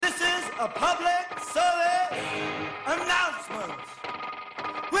a public service announcement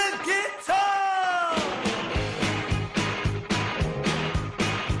with guitar.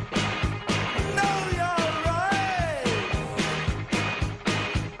 Know your rights.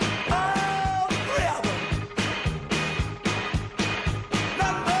 All three of them.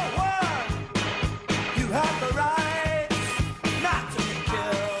 Number one, you have the right not to be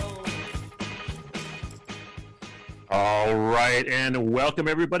killed. All right, and welcome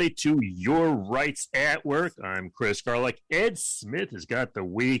everybody to Your Rights at Work. I'm Chris Garlick. Ed Smith has got the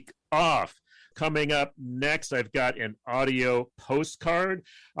week off. Coming up next, I've got an audio postcard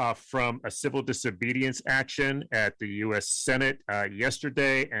from a civil disobedience action at the U.S. Senate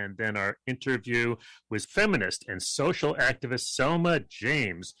yesterday, and then our interview with feminist and social activist Selma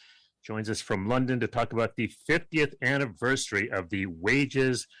James joins us from London to talk about the 50th anniversary of the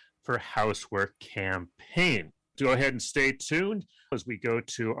Wages for Housework campaign. Go ahead and stay tuned as we go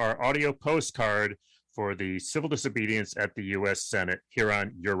to our audio postcard for the civil disobedience at the U.S. Senate here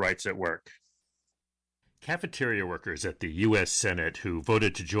on Your Rights at Work. Cafeteria workers at the U.S. Senate who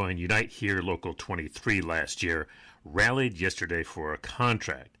voted to join Unite Here Local 23 last year rallied yesterday for a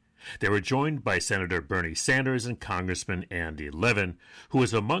contract. They were joined by Senator Bernie Sanders and Congressman Andy Levin, who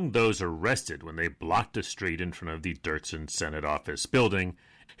was among those arrested when they blocked a street in front of the Dirksen Senate office building.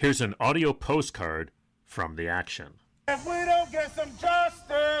 Here's an audio postcard from the action. If we don't get some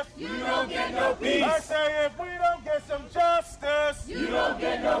justice, you don't get no peace. I say if we don't get some justice, you don't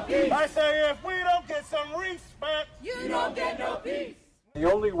get no peace. I say if we don't get some respect, you don't get no peace.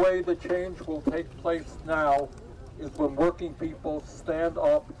 The only way the change will take place now is when working people stand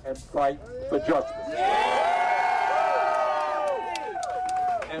up and fight for justice.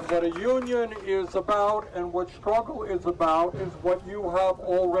 And what a union is about and what struggle is about is what you have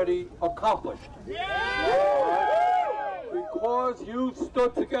already accomplished. Because you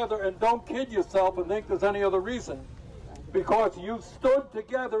stood together, and don't kid yourself and think there's any other reason, because you stood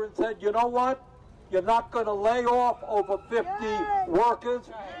together and said, you know what? You're not going to lay off over 50 workers.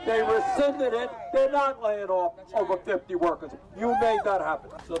 They rescinded it. They're not laying off over 50 workers. You made that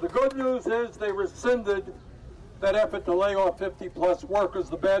happen. So the good news is they rescinded that effort to lay off 50 plus workers.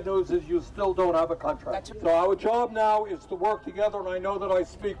 The bad news is you still don't have a contract. So our job now is to work together, and I know that I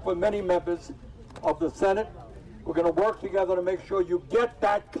speak for many members of the Senate. We're going to work together to make sure you get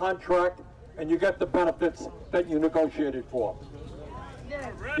that contract and you get the benefits that you negotiated for.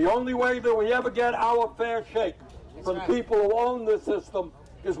 The only way that we ever get our fair shake from people who own the system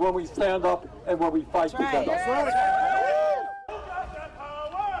is when we stand up and when we fight together.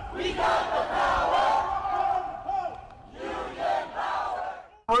 We got the power. Union power.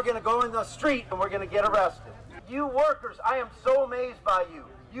 We're going to go in the street and we're going to get arrested. You workers, I am so amazed by you.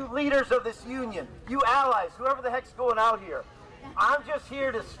 You leaders of this union, you allies, whoever the heck's going out here. I'm just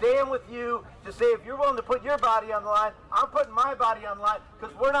here to stand with you to say if you're willing to put your body on the line, I'm putting my body on the line,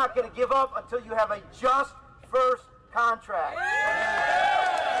 because we're not going to give up until you have a just first contract.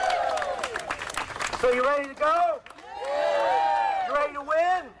 So you ready to go? You ready to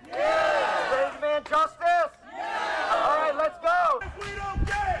win? You ready to demand justice? All right, let's go. if we don't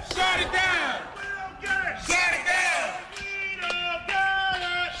get it, Shut it down. if we don't get it, Shut it down. we don't get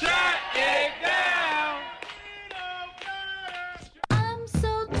it, Shut it down. we don't get it. I'm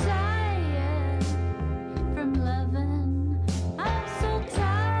so tired from loving. I'm so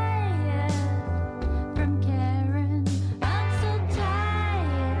tired from caring. I'm so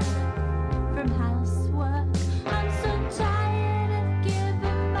tired from housework. I'm so tired of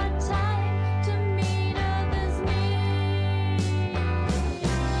giving my time to meet others' needs.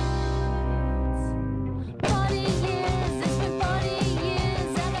 40 years, it's been 40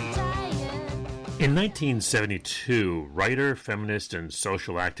 years and I'm tired. In 1972, writer, feminist, and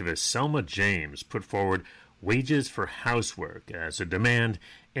social activist Selma James put forward wages for housework as a demand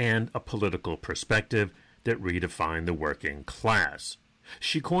and a political perspective that redefined the working class.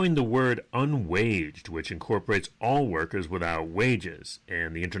 She coined the word unwaged, which incorporates all workers without wages,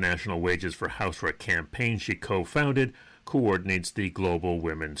 and the International Wages for Housework campaign she co-founded coordinates the global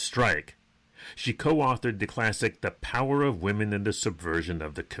women's strike. She co-authored the classic The Power of Women and the Subversion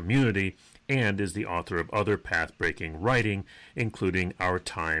of the Community, and is the author of other path-breaking writing, including Our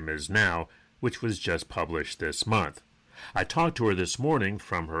Time Is Now, which was just published this month. I talked to her this morning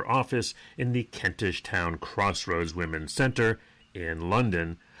from her office in the Kentish Town Crossroads Women's Centre in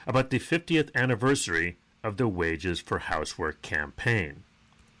London about the 50th anniversary of the Wages for Housework campaign.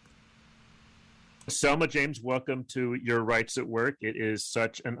 Selma James, welcome to Your Rights at Work. It is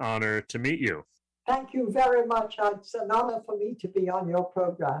such an honor to meet you. Thank you very much. It's an honor for me to be on your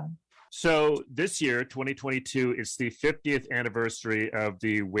program. So this year, 2022, is the 50th anniversary of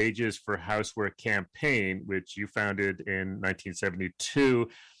the Wages for Housework campaign, which you founded in 1972.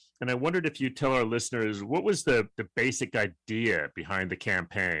 And I wondered if you'd tell our listeners, what was the basic idea behind the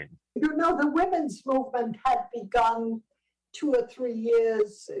campaign? You know, the women's movement had begun 2 or 3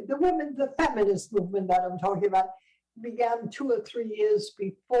 years, the feminist movement that I'm talking about, began 2 or 3 years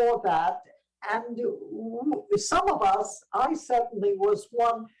before that. And some of us, I certainly was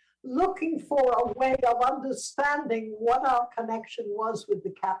one, looking for a way of understanding what our connection was with the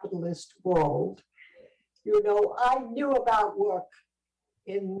capitalist world. You know, I knew about work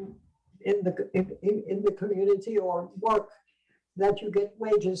in the community, or work that you get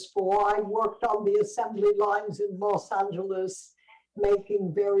wages for. I worked on the assembly lines in Los Angeles,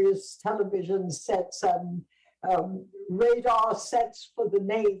 making various television sets and radar sets for the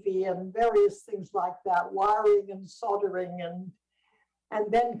Navy and various things like that, wiring and soldering, and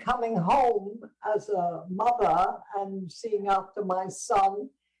then coming home as a mother and seeing after my son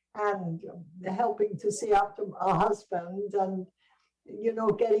and helping to see after my husband, and you know,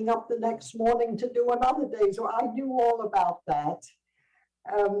 getting up the next morning to do another day. So I knew all about that.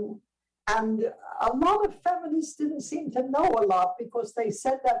 And a lot of feminists didn't seem to know a lot, because they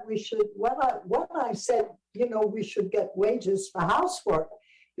said that we should, when I said, you know, we should get wages for housework,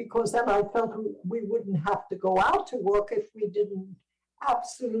 because then I felt we wouldn't have to go out to work if we didn't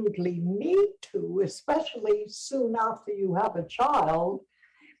absolutely need to, especially soon after you have a child.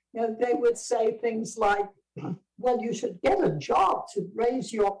 You know, they would say things like, well, you should get a job to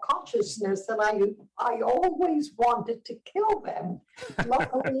raise your consciousness. And I always wanted to kill them.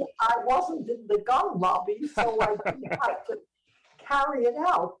 Luckily, I wasn't in the gun lobby, so I didn't have to carry it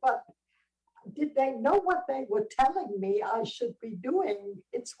out. But did they know what they were telling me I should be doing?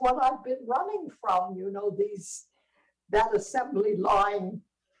 It's what I've been running from, you know, that assembly line,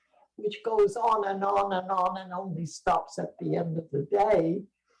 which goes on and on and on and only stops at the end of the day.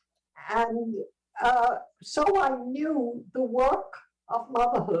 And so I knew the work of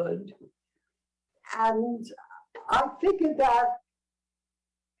motherhood, and I figured that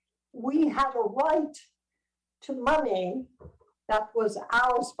we had a right to money that was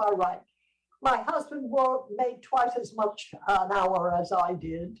ours by right. My husband made twice as much an hour as I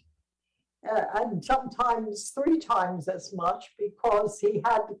did, and sometimes 3 times as much, because he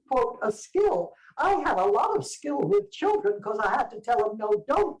had, quote, a skill. I had a lot of skill with children, because I had to tell them, no,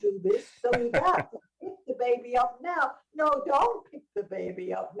 don't do this, do that. Pick the baby up now. No, don't pick the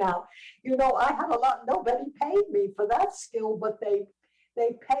baby up now. You know, I had a lot, nobody paid me for that skill, but they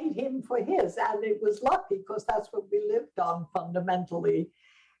paid him for his, and it was lucky, because that's what we lived on fundamentally.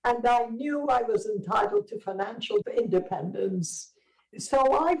 And I knew I was entitled to financial independence.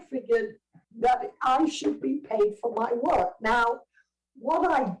 So I figured that I should be paid for my work. Now, what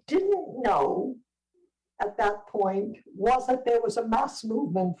I didn't know at that point was that there was a mass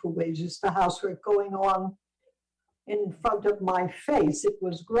movement for wages for housework going on in front of my face. It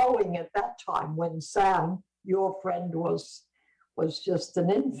was growing at that time when Sam, your friend, was just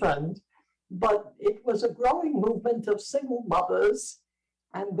an infant. But it was a growing movement of single mothers,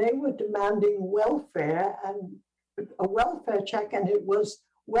 and they were demanding welfare and a welfare check, and it was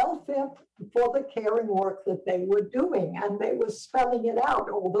welfare for the caring work that they were doing, and they were spelling it out,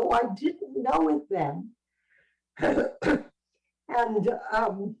 although I didn't know it then. And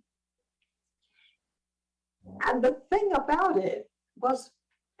the thing about it was,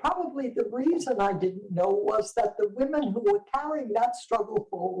 probably the reason I didn't know was that the women who were carrying that struggle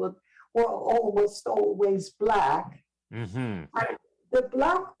forward were almost always Black. Mm-hmm. And the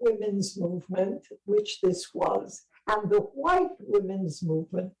Black women's movement, which this was, and the white women's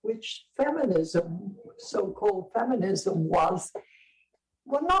movement, which feminism, so-called feminism was,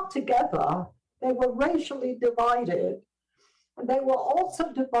 were not together. They were racially divided. And they were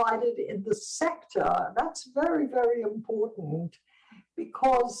also divided in the sector. That's very, very important,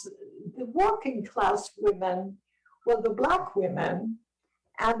 because the working class women were the Black women,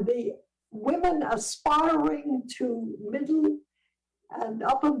 and the women aspiring to middle and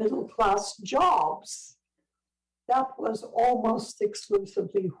upper middle class jobs, that was almost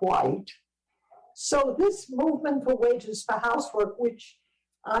exclusively white. So this movement for wages for housework, which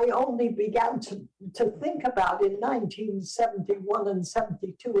I only began to think about in 1971 and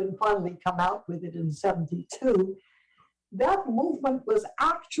 72, and finally come out with it in 72, that movement was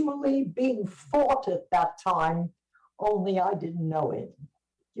actually being fought at that time, only I didn't know it,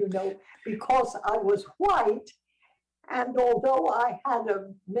 you know, because I was white. And although I had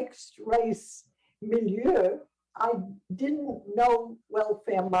a mixed race milieu, I didn't know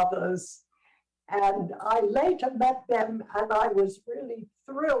welfare mothers. And I later met them, and I was really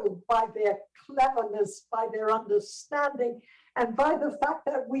thrilled by their cleverness, by their understanding, and by the fact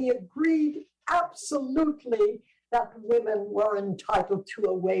that we agreed absolutely that women were entitled to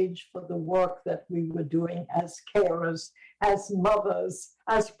a wage for the work that we were doing as carers, as mothers,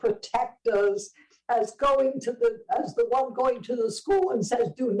 as protectors, as the one going to the school and says,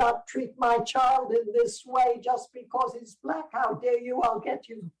 do not treat my child in this way just because he's black. How dare you? I'll get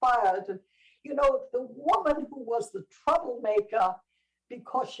you fired. And, you know, the woman who was the troublemaker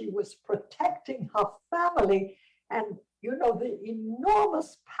because she was protecting her family, and, you know, the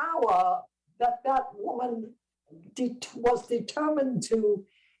enormous power that that woman was determined to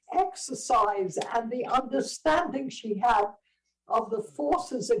exercise, and the understanding she had of the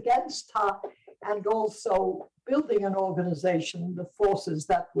forces against her, and also building an organization, the forces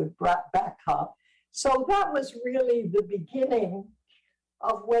that would back her. So that was really the beginning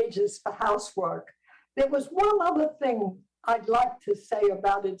of Wages for Housework. There was one other thing I'd like to say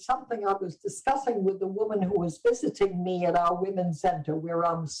about it, something I was discussing with the woman who was visiting me at our women's center where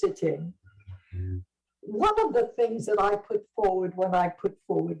I'm sitting. One of the things that I put forward when I put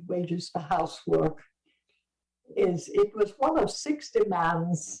forward Wages for Housework is it was one of 6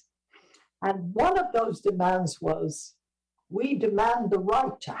 demands. And one of those demands was, we demand the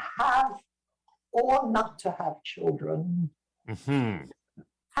right to have or not to have children. Mm-hmm.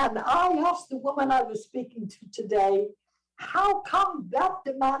 And I asked the woman I was speaking to today, how come that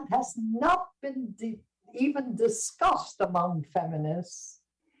demand has not been even discussed among feminists?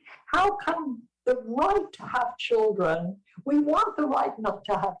 How come the right to have children, we want the right not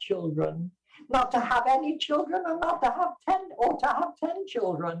to have children, not to have any children, or not to have 10 or to have 10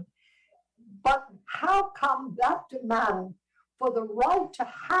 children. But how come that demand for the right to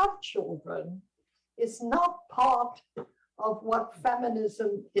have children is not part of what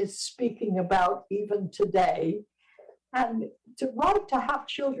feminism is speaking about even today? And the right to have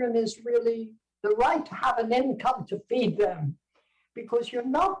children is really the right to have an income to feed them, because you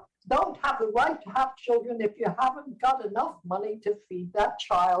don't have the right to have children if you haven't got enough money to feed that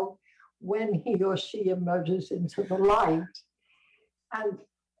child when he or she emerges into the light. And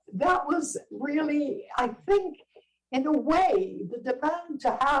that was really, I think, in a way, the demand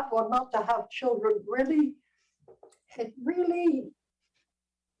to have or not to have children really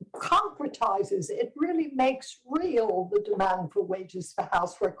concretizes, it really makes real the demand for wages for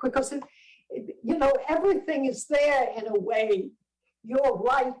housework, because you know, everything is there in a way, your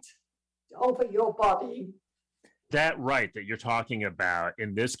right over your body. That right that you're talking about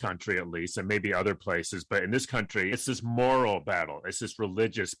in this country, at least, and maybe other places, but in this country, it's this moral battle, it's this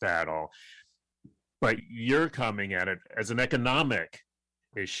religious battle. But you're coming at it as an economic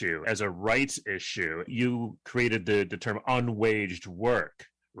issue, as a rights issue. You created the term unwaged work,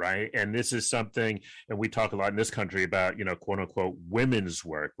 right? And this is something, and we talk a lot in this country about, you know, quote unquote, women's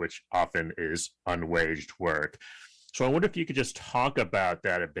work, which often is unwaged work. So I wonder if you could just talk about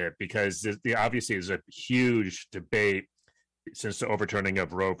that a bit, because there obviously is a huge debate since the overturning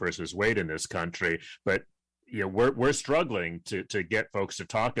of Roe versus Wade in this country. But you know, we're struggling to get folks to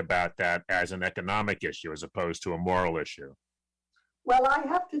talk about that as an economic issue as opposed to a moral issue. Well, I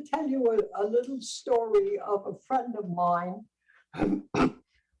have to tell you a little story of a friend of mine.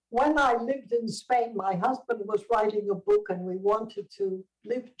 When I lived in Spain, my husband was writing a book and we wanted to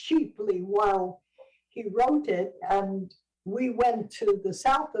live cheaply while he wrote it, and we went to the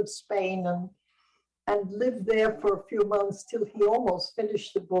south of Spain and lived there for a few months till he almost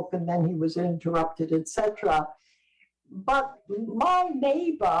finished the book, and then he was interrupted, etc. But my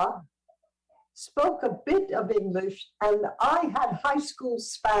neighbor spoke a bit of English, and I had high school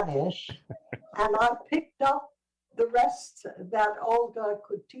Spanish, and I picked up the rest that Olga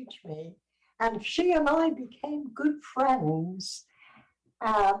could teach me, and she and I became good friends.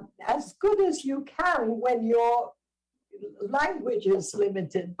 As good as you can when your language is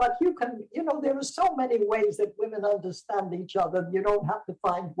limited, but you can, you know, there are so many ways that women understand each other. You don't have to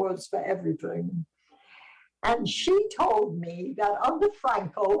find words for everything. And she told me that under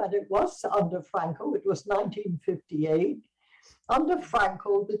Franco, and it was under Franco, it was 1958, under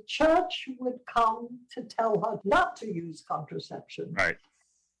Franco, the church would come to tell her not to use contraception. Right.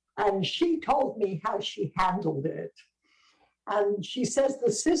 And she told me how she handled it. And she says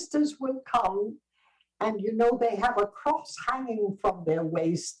the sisters will come, and you know, they have a cross hanging from their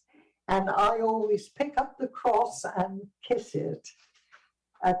waist, and I always pick up the cross and kiss it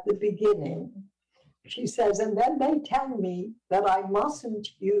at the beginning. She says, and then they tell me that I mustn't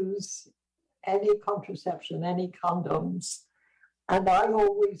use any contraception, any condoms. And I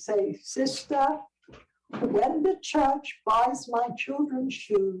always say, sister, when the church buys my children's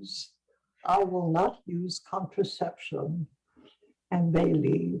shoes, I will not use contraception. and they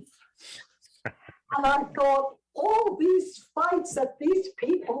leave. And I thought, all these fights that these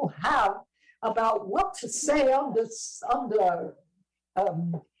people have about what to say under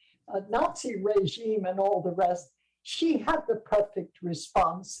a Nazi regime and all the rest, she had the perfect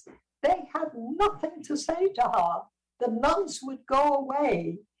response. They had nothing to say to her. The nuns would go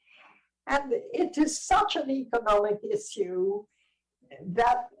away. And it is such an economic issue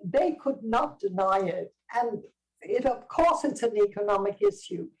that they could not deny it. And of course, it's an economic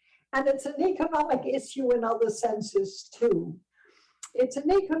issue. And it's an economic issue in other senses too. It's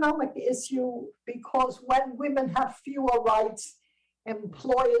an economic issue because when women have fewer rights,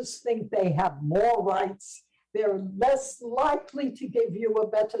 employers think they have more rights. They're less likely to give you a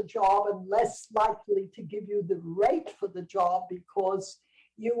better job and less likely to give you the rate for the job because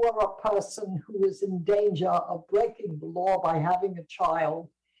you are a person who is in danger of breaking the law by having a child,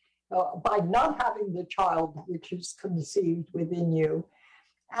 by not having the child which is conceived within you.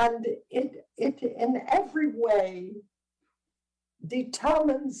 And it in every way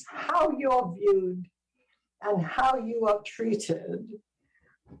determines how you're viewed and how you are treated.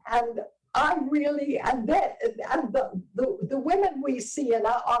 And I really, and the women we see on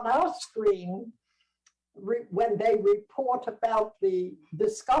our screen, when they report about the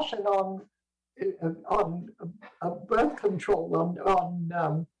discussion on birth control,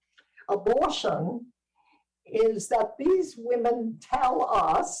 on abortion, is that these women tell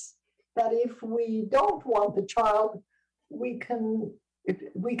us that if we don't want the child, we can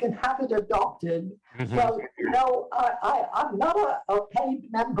have it adopted. Mm-hmm. Well, no, I'm not a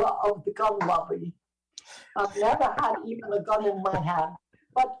paid member of the gun lobby. I've never had even a gun in my hand.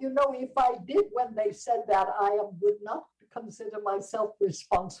 But if I did when they said that, I would not consider myself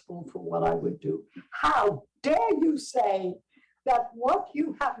responsible for what I would do. How dare you say that what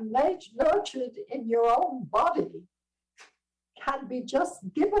you have nurtured in your own body can be just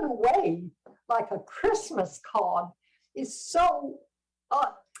given away like a Christmas card is so,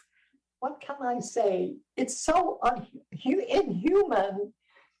 what can I say? It's so inhuman,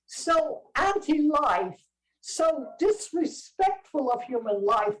 so anti-life, so disrespectful of human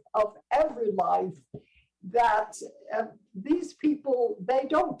life, of every life, that these people, they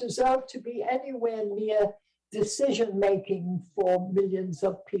don't deserve to be anywhere near decision-making for millions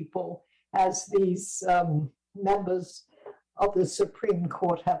of people, as these members of the Supreme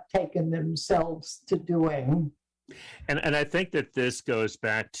Court have taken themselves to doing. And I think that this goes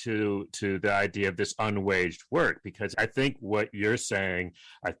back to the idea of this unwaged work, because I think what you're saying,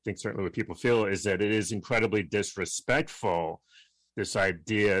 I think certainly what people feel is that it is incredibly disrespectful, this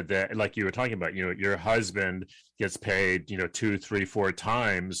idea that, like you were talking about, your husband gets paid, 2, 3, 4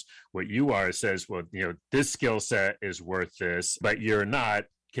 times what you are, says, well, this skill set is worth this, but you're not.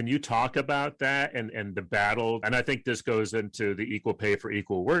 Can you talk about that and the battle? And I think this goes into the equal pay for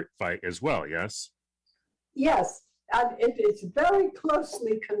equal work fight as well, yes? Yes, and it is very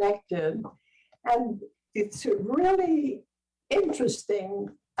closely connected. And it's really interesting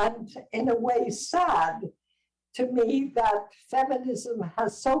and in a way sad to me that feminism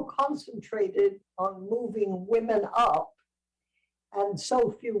has so concentrated on moving women up and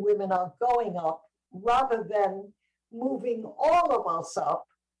so few women are going up, rather than moving all of us up,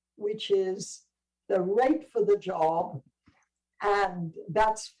 which is the rate for the job. And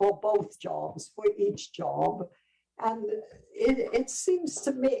that's for both jobs, for each job. And it seems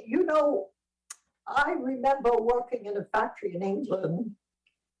to me, I remember working in a factory in England,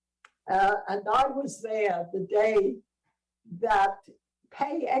 and I was there the day that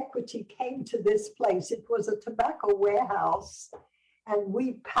pay equity came to this place. It was a tobacco warehouse, and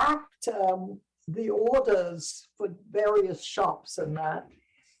we packed the orders for various shops and that.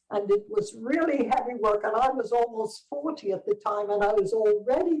 And it was really heavy work. And I was almost 40 at the time, and I was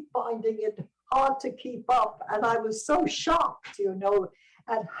already finding it hard to keep up. And I was so shocked,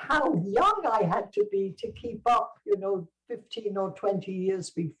 at how young I had to be to keep up, 15 or 20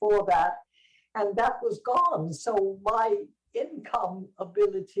 years before that. And that was gone. So my income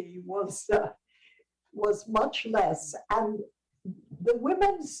ability was much less. And the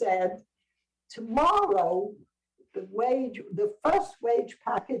women said, tomorrow, the first wage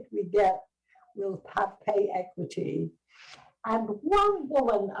packet we get will have pay equity. And one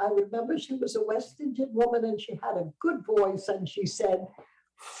woman, I remember she was a West Indian woman and she had a good voice, and she said,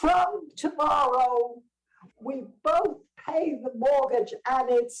 from tomorrow, we both pay the mortgage, and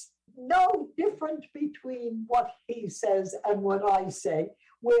it's no different between what he says and what I say.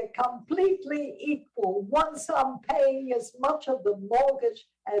 We're completely equal. Once I'm paying as much of the mortgage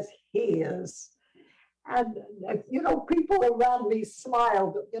as he is. And, people around me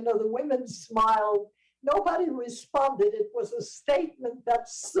smiled, the women smiled, nobody responded. It was a statement that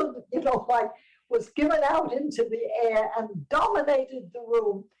stood, like was given out into the air and dominated the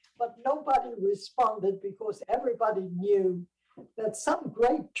room, but nobody responded because everybody knew that some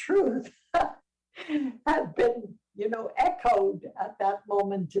great truth had been, echoed at that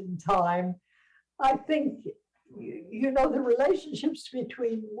moment in time. I think, the relationships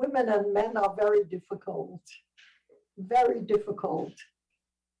between women and men are very difficult, very difficult.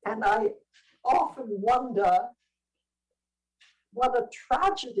 And I often wonder what a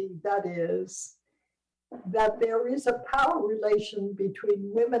tragedy that is, that there is a power relation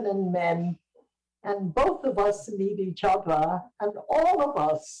between women and men, and both of us need each other, and all of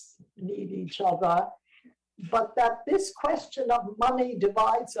us need each other, but that this question of money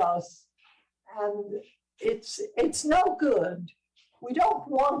divides us, and it's no good. We don't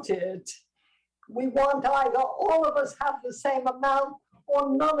want it. We want either all of us have the same amount or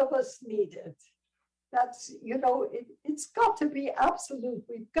none of us need it. That's, it's got to be absolute.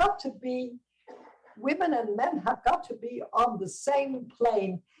 We've got to be, women and men have got to be on the same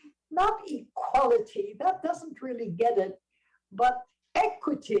plane, not equality, that doesn't really get it, but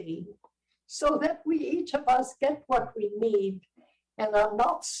equity, so that we, each of us, get what we need and are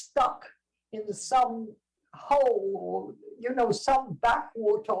not stuck in some hole or, some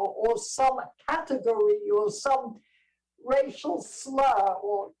backwater or some category or some racial slur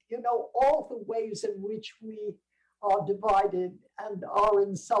or, all the ways in which we are divided and are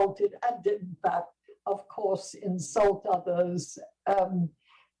insulted and in fact, of course, insult others.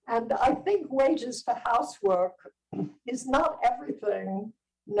 And I think wages for housework is not everything,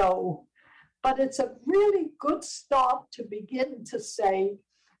 no, but it's a really good start to begin to say,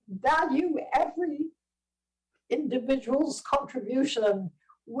 value every individual's contribution,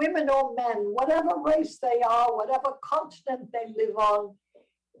 women or men, whatever race they are, whatever continent they live on,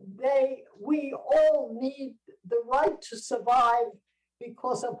 we all need the right to survive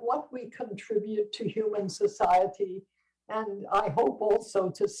because of what we contribute to human society. And I hope also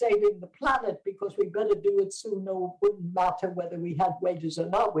to saving the planet, because we better do it soon. No, it wouldn't matter whether we had wages or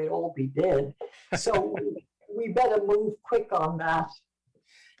not, we'd all be dead. So we better move quick on that.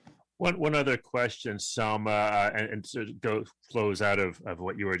 One other question, Selma, and to flows out of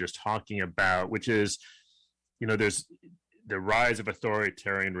what you were just talking about, which is, there's the rise of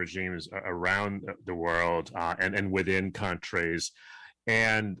authoritarian regimes around the world and within countries.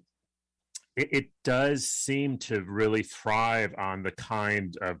 And it does seem to really thrive on the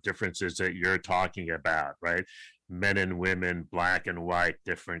kind of differences that you're talking about, right? Men and women, black and white,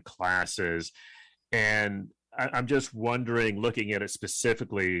 different classes. And I'm just wondering, looking at it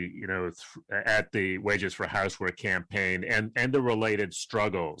specifically, at the Wages for Housework campaign and the related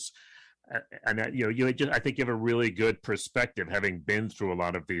struggles. And I think you have a really good perspective, having been through a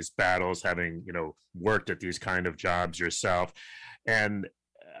lot of these battles, having, worked at these kind of jobs yourself. And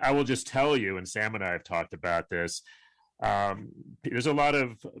I will just tell you, and Sam and I have talked about this, there's a lot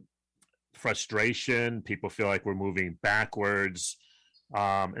of frustration. People feel like we're moving backwards.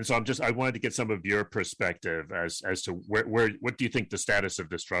 And so I wanted to get some of your perspective as to what do you think the status of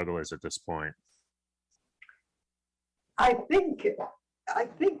the struggle is at this point? I think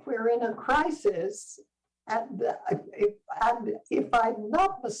we're in a crisis, and if I'm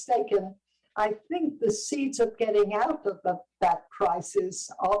not mistaken, I think the seeds of getting out of that crisis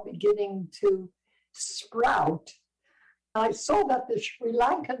are beginning to sprout. I saw that the Sri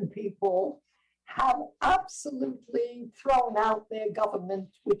Lankan people have absolutely thrown out their government,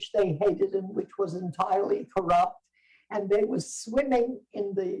 which they hated and which was entirely corrupt, and they were swimming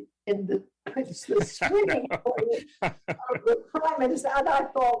in the swimming pool of the prime minister. And I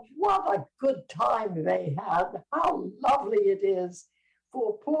thought, what a good time they had! How lovely it is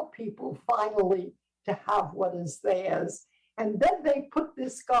for poor people finally to have what is theirs. And then they put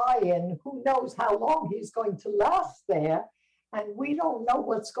this guy in, who knows how long he's going to last there. And we don't know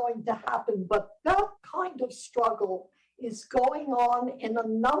what's going to happen, but that kind of struggle is going on in a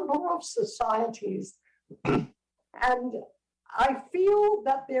number of societies. And I feel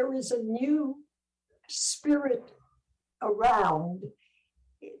that there is a new spirit around.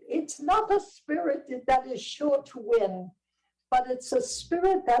 It's not a spirit that is sure to win, but it's a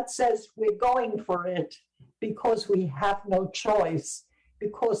spirit that says we're going for it because we have no choice,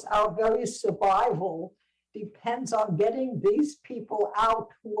 because our very survival depends on getting these people out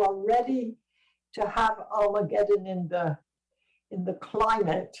who are ready to have Armageddon in the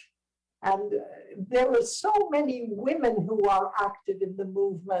climate. And there are so many women who are active in the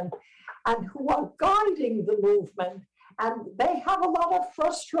movement and who are guiding the movement. And they have a lot of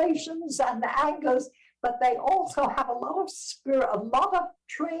frustrations and angers, but they also have a lot of spirit, a lot of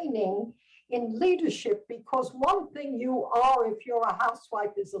training in leadership, because one thing you are if you're a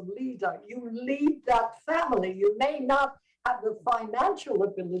housewife is a leader. You lead that family. You may not have the financial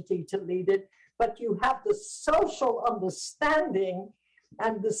ability to lead it, but you have the social understanding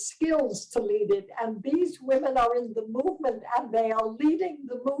and the skills to lead it. And these women are in the movement and they are leading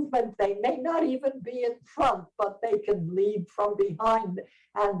the movement. They may not even be in front, but they can lead from behind.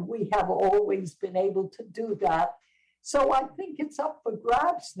 And we have always been able to do that. So I think it's up for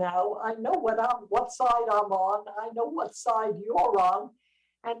grabs now. I know what side I'm on. I know what side you're on.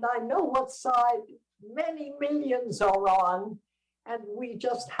 And I know what side many millions are on. And we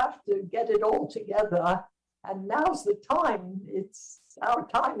just have to get it all together. And now's the time. Our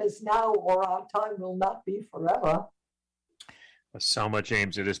time is now, or our time will not be forever. Selma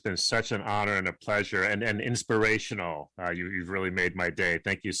James, it has been such an honor and a pleasure and inspirational. You've really made my day.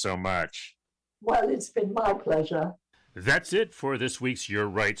 Thank you so much. Well, it's been my pleasure. That's it for this week's Your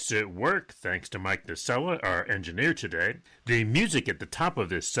Rights at Work. Thanks to Mike Nacella, our engineer today. The music at the top of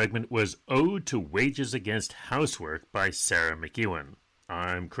this segment was Ode to Wages Against Housework by Sarah McEwen.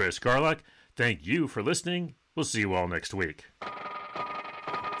 I'm Chris Garlock. Thank you for listening. We'll see you all next week.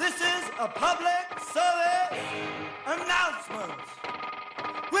 This is a public service announcement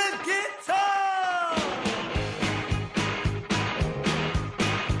with guitar.